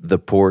hope the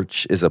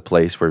Porch is a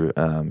place where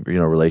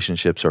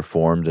relationships are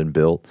formed and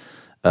built.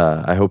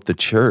 I hope the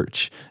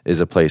church is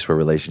a place where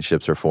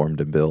relationships are formed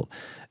and built.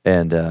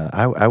 And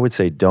I would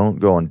say don't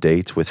go on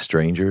dates with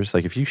strangers.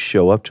 Like if you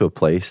show up to a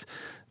place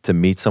to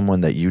meet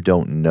someone that you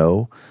don't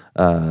know,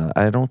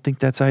 I don't think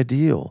that's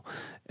ideal.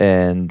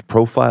 And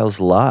profiles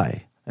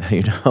lie.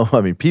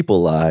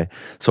 People lie.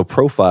 So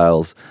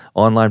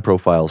online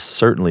profiles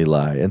certainly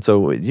lie. And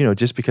so,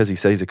 just because he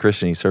says he's a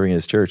Christian, he's serving in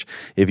his church,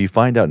 if you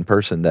find out in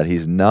person that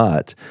he's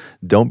not,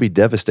 don't be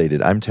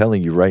devastated. I'm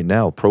telling you right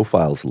now,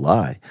 profiles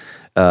lie.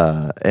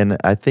 And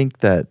I think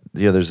that,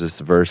 there's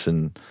this verse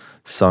in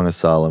Song of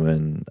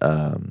Solomon,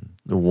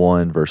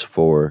 1 verse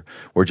 4,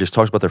 where it just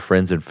talks about their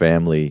friends and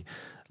family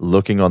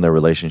looking on their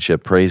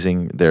relationship,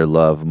 praising their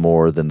love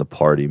more than the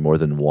party, more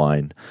than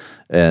wine.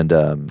 And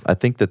I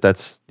think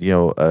that's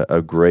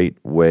a great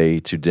way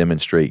to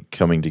demonstrate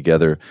coming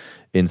together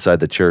inside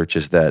the church,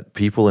 is that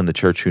people in the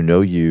church who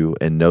know you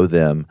and know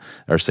them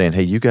are saying,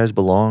 hey, you guys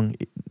belong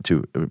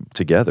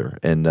together.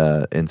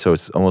 And so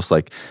it's almost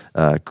like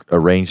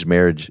arranged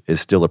marriage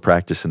is still a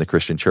practice in the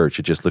Christian church.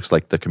 It just looks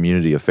like the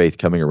community of faith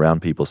coming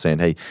around people saying,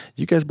 hey,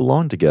 you guys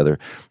belong together.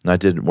 And I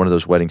did one of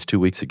those weddings 2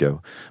 weeks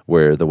ago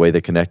where the way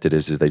they connected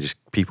is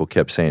people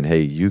kept saying, hey,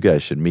 you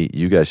guys should meet,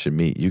 you guys should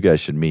meet, you guys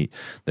should meet.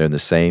 They're in the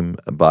same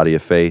body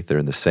of faith. They're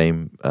in the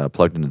same,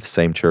 plugged into the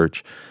same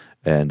church.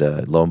 And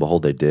lo and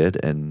behold, they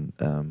did, and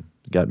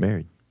got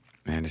married.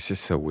 Man, it's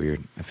just so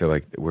weird. I feel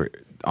like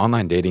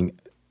online dating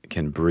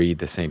can breed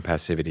the same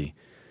passivity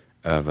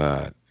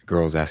of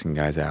girls asking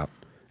guys out.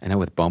 And then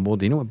with Bumble,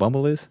 do you know what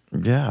Bumble is?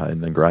 Yeah,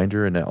 and then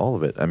Grindr and all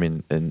of it. I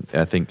mean, and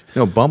I think...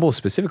 Bumble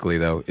specifically,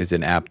 though, is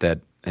an app that,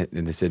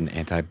 and this isn't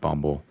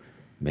anti-Bumble,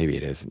 maybe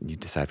it is, you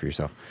decide for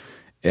yourself.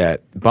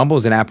 Bumble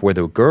is an app where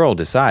the girl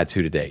decides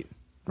who to date,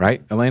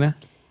 right, Elena?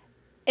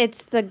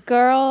 It's the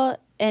girl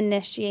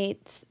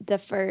initiates the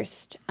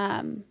first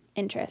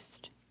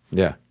interest.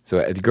 Yeah.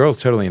 So the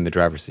girl's totally in the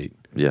driver's seat.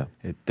 Yeah.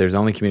 There's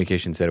only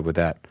communication set up with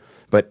that.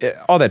 But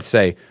all that to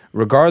say,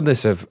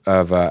 regardless of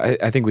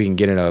I think we can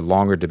get into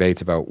longer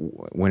debates about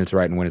when it's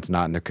right and when it's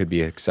not, and there could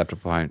be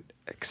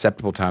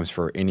acceptable times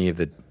for any of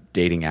the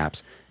dating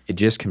apps. It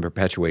just can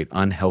perpetuate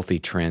unhealthy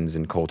trends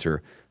in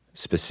culture,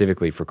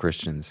 specifically for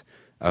Christians,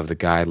 of the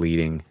guy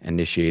leading,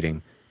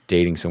 initiating,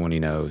 dating someone he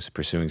knows,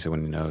 pursuing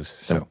someone he knows.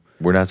 So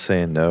we're not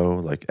saying no,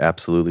 like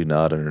absolutely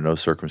not, under no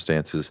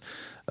circumstances,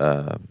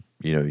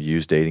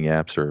 use dating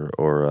apps or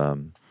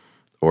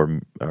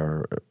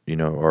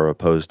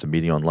opposed to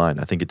meeting online.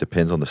 I think it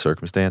depends on the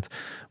circumstance.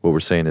 What we're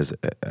saying is,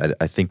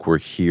 I think we're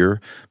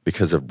here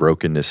because of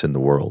brokenness in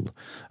the world.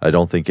 I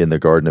don't think in the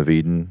Garden of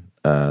Eden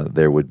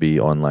there would be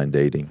online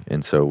dating,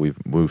 and so we've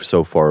moved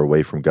so far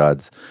away from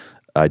God's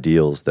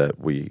ideals that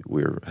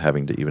we're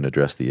having to even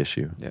address the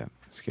issue. Yeah,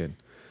 it's good.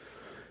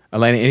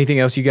 Elena, anything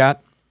else you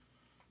got?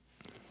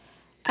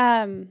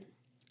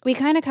 We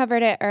kind of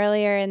covered it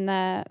earlier in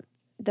the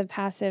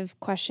passive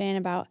question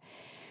about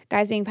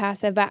guys being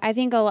passive, but I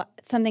think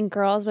something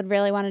girls would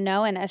really want to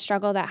know, and a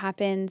struggle that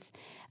happens,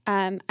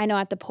 I know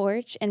at the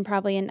Porch and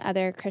probably in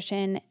other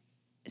Christian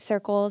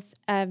circles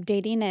of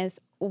dating, is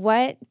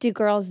what do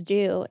girls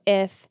do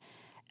if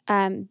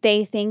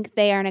they think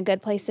they are in a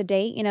good place to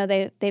date? You know,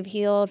 they've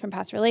healed from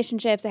past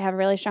relationships, they have a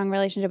really strong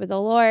relationship with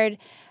the Lord,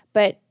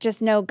 but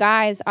just no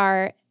guys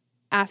are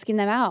asking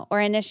them out or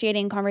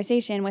initiating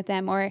conversation with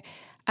them, or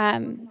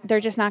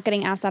they're just not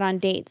getting asked out on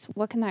dates.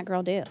 What can that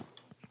girl do?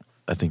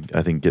 I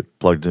think get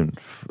plugged in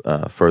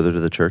further to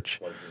the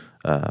church,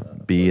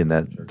 be in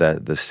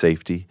that the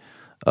safety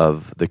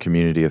of the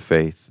community of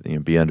faith. You know,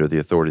 be under the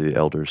authority of the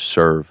elders,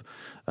 serve,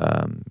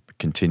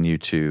 continue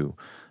to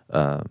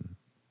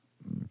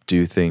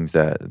do things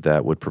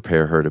that would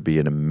prepare her to be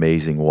an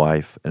amazing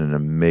wife and an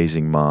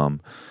amazing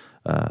mom.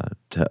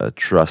 To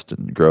trust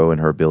and grow in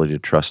her ability to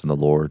trust in the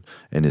Lord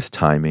and His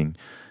timing.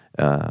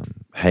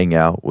 Hang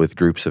out with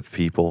groups of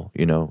people,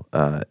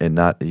 and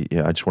not.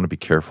 I just want to be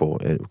careful.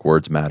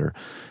 Words matter,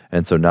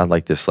 and so not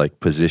like this, like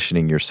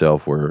positioning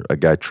yourself where a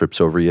guy trips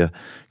over you,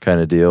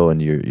 kind of deal,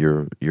 and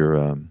you're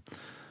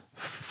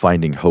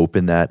finding hope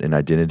in that and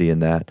identity in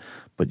that.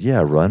 But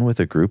yeah, run with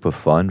a group of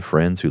fun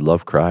friends who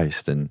love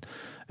Christ and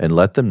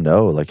let them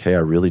know, like, hey, I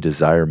really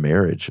desire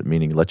marriage.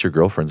 Meaning, let your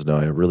girlfriends know,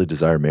 I really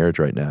desire marriage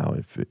right now.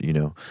 If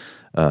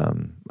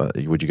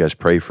would you guys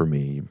pray for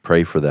me?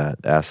 Pray for that.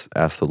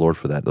 Ask the Lord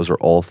for that. Those are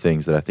all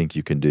things that I think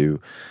you can do,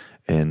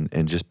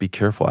 and just be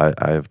careful.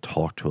 I have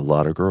talked to a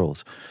lot of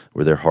girls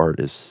where their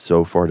heart is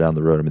so far down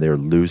the road. I mean, they're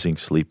losing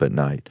sleep at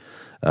night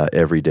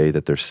every day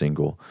that they're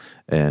single,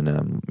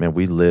 and man,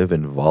 we live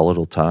in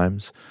volatile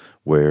times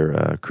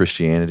where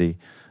Christians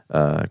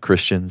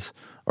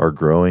are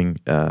growing.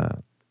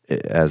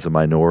 As a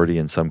minority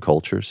in some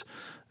cultures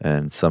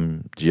and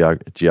some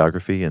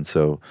geography. And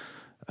so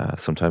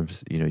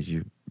sometimes,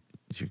 you're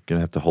going to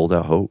have to hold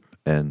out hope.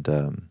 And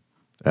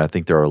I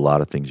think there are a lot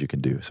of things you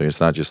can do. So it's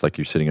not just like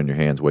you're sitting on your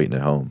hands waiting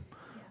at home.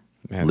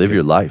 Man, live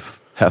your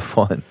life. Have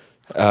fun.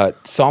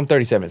 Psalm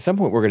 37. At some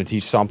point, we're going to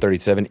teach Psalm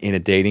 37 in a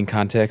dating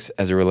context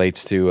as it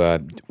relates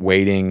to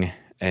waiting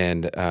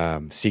and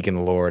seeking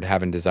the Lord,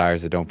 having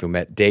desires that don't feel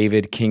met.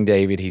 King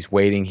David, he's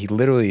waiting. He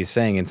literally is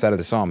saying inside of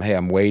the psalm, hey,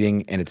 I'm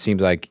waiting, and it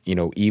seems like,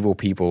 evil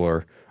people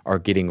are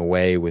getting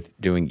away with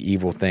doing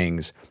evil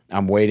things.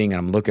 I'm waiting, and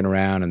I'm looking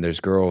around, and there's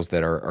girls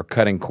that are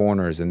cutting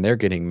corners, and they're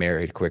getting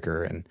married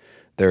quicker. And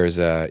there's,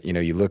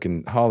 you look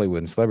in Hollywood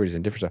and celebrities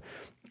and different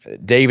stuff.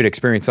 David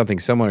experienced something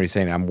similar. He's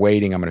saying, I'm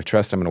waiting, I'm going to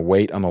trust, I'm going to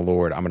wait on the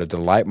Lord. I'm going to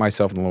delight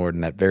myself in the Lord,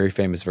 in that very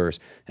famous verse,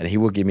 and He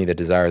will give me the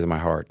desires of my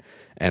heart.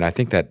 And I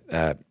think that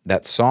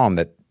that psalm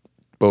that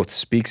both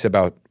speaks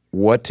about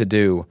what to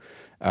do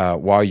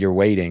while you're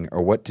waiting,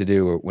 or what to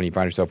do when you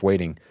find yourself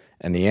waiting,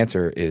 and the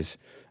answer is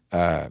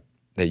that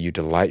you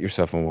delight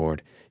yourself in the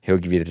Lord. He'll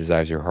give you the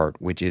desires of your heart,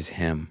 which is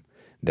Him.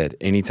 That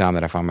anytime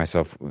that I find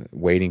myself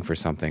waiting for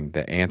something,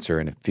 the answer,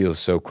 and it feels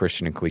so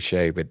Christian and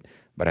cliche, but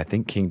I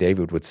think King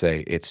David would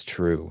say it's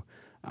true.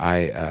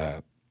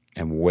 I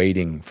am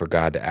waiting for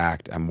God to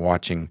act. I'm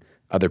watching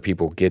other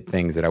people get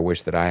things that I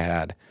wish that I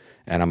had.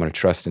 And I'm going to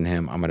trust in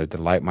Him. I'm going to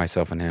delight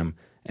myself in Him,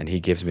 and He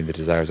gives me the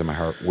desires of my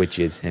heart, which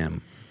is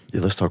Him.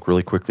 Yeah, let's talk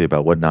really quickly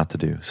about what not to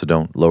do. So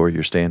don't lower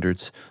your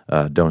standards.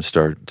 Don't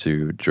start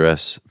to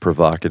dress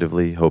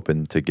provocatively,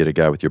 hoping to get a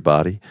guy with your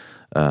body.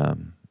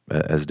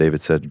 As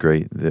David said,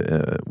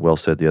 well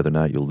said the other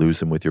night, you'll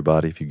lose him with your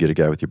body. If you get a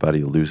guy with your body,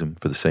 you'll lose him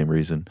for the same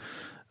reason.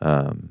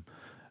 Matthew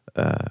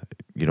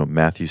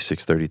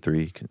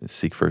 6:33,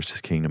 seek first His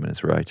kingdom and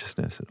His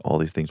righteousness, and all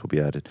these things will be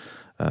added.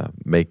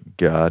 Make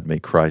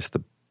Christ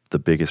the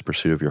biggest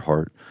pursuit of your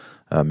heart.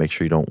 Make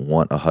sure you don't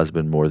want a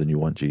husband more than you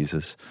want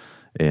Jesus.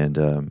 And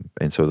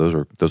so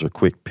those are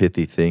quick,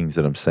 pithy things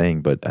that I'm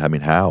saying. But I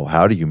mean,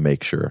 how do you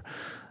make sure?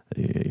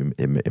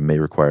 It may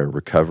require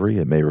recovery.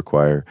 It may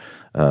require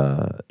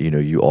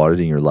you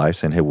auditing your life,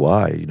 saying, hey,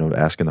 why?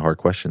 Asking the hard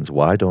questions.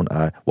 Why do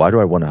I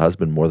want a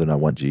husband more than I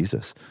want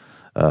Jesus?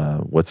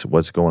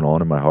 What's going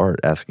on in my heart?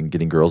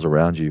 Getting girls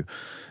around you,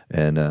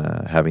 and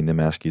having them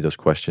ask you those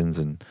questions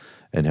and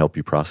help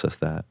you process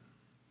that.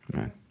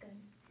 Right.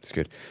 That's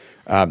good.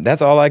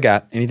 That's all I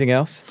got. Anything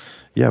else?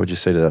 Yeah, I would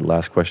just say to that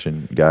last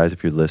question, guys,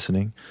 if you're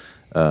listening,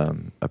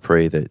 I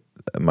pray that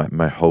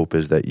my hope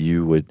is that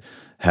you would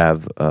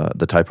have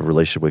the type of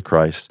relationship with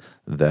Christ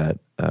that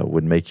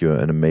would make you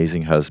an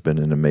amazing husband,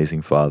 an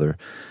amazing father.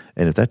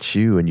 And if that's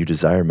you and you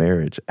desire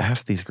marriage,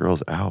 ask these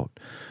girls out.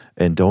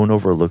 And don't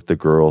overlook the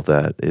girl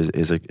that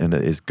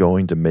is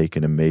going to make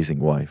an amazing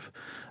wife.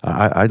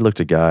 I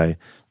looked a guy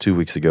 2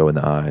 weeks ago in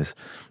the eyes,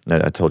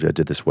 and I told you I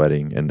did this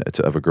wedding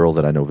of a girl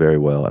that I know very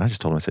well, and I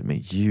just told him, I said,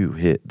 man, you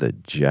hit the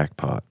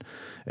jackpot.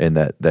 And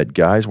that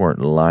guys weren't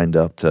lined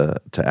up to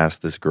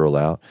ask this girl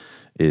out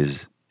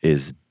is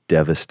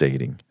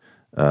devastating.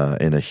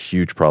 and a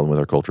huge problem with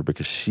our culture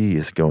because she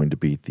is going to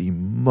be the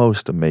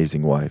most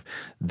amazing wife,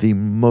 the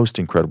most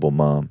incredible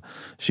mom.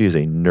 She is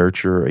a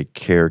nurturer, a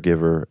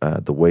caregiver.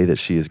 The way that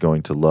she is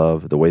going to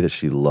love, the way that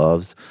she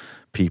loves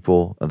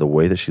people, the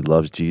way that she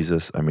loves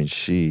Jesus. I mean,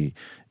 she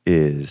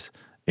is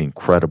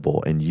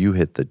incredible, and you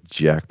hit the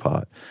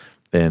jackpot.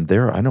 And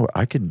I know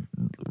I could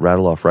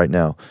rattle off right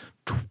now,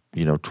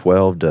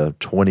 12 to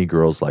 20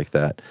 girls like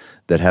that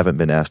haven't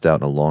been asked out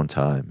in a long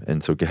time.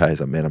 And so,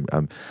 guys,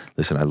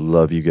 listen, I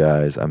love you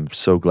guys. I'm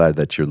so glad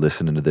that you're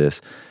listening to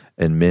this.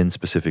 And men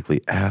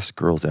specifically, ask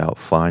girls out,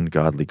 find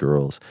godly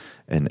girls,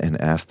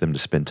 and ask them to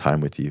spend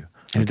time with you.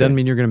 And it doesn't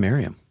mean you're going to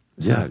marry them.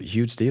 It's Yeah. not a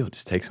huge deal.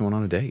 Just take someone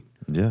on a date.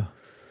 Yeah.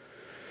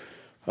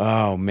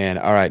 Oh, man.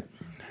 All right.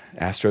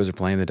 Astros are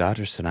playing the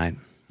Dodgers tonight.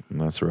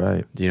 That's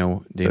right. Do you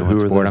know Who what are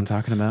sport they? I'm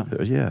talking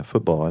about? Yeah,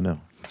 football. I know.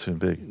 It's been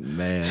big.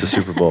 Man. It's the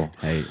Super Bowl.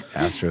 Hey,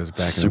 Astros back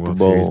in the Super World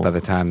Bowl. Series. By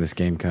the time this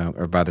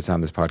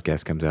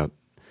podcast comes out,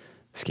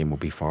 this game will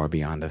be far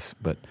beyond us.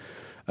 But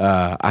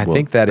I Well,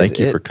 think that is thank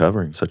you it. for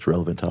covering such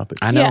relevant topics.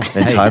 I know. Yeah.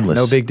 And Hey, timeless.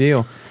 No big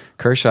deal.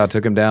 Kershaw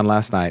took him down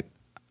last night,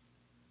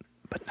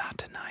 but not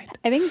tonight.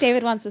 I think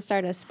David wants to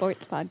start a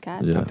sports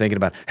podcast. Yeah. I'm thinking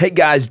about, hey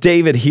guys,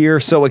 David here.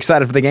 So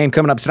excited for the game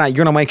coming up tonight.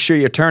 You're going to make sure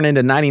you turn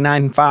into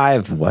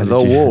 99.5 Why The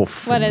did you-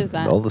 Wolf. What is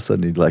that? All of a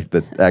sudden, you'd like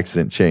the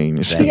accent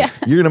change. Yeah.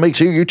 You're going to make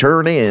sure you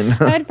turn in.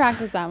 I would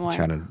practice that more.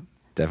 Trying to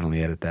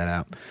definitely edit that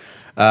out.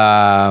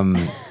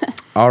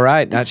 All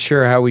right. Not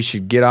sure how we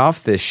should get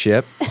off this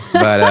ship,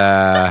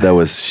 but That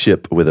was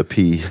ship with a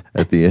P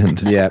at the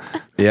end. yep.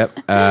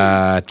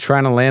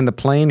 Trying to land the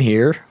plane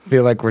here.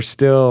 Feel like we're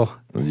still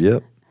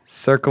Yep.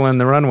 circling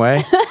the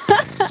runway.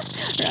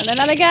 Running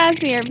out of gas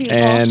here, people.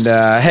 And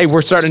hey,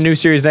 we're starting a new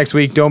series next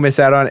week. Don't miss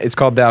out on it. It's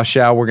called Thou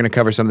Shalt. We're going to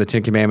cover some of the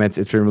 10 Commandments.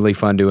 It's been really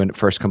fun doing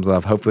First Comes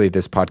Love. Hopefully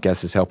this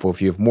podcast is helpful.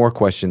 If you have more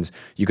questions,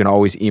 you can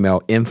always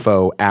email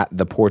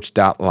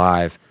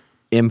info@theporch.live.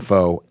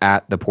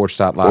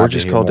 info@theporch.live. Or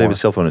just call David's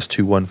cell phone. It's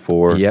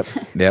 214 Yep.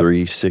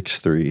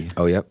 363.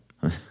 Oh, yep.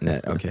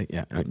 Okay,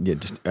 yeah.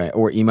 Just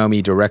or email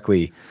me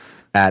directly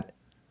at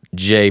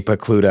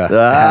jpacluda. Stole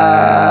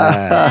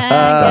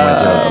my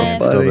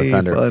joke. Stole the Funny,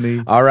 thunder.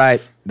 funny. All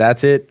right,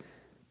 that's it.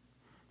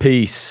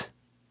 Peace.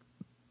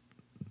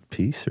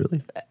 Peace,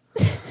 really?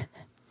 Man,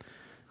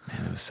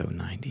 that was so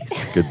 90s.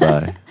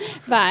 Goodbye.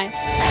 Bye.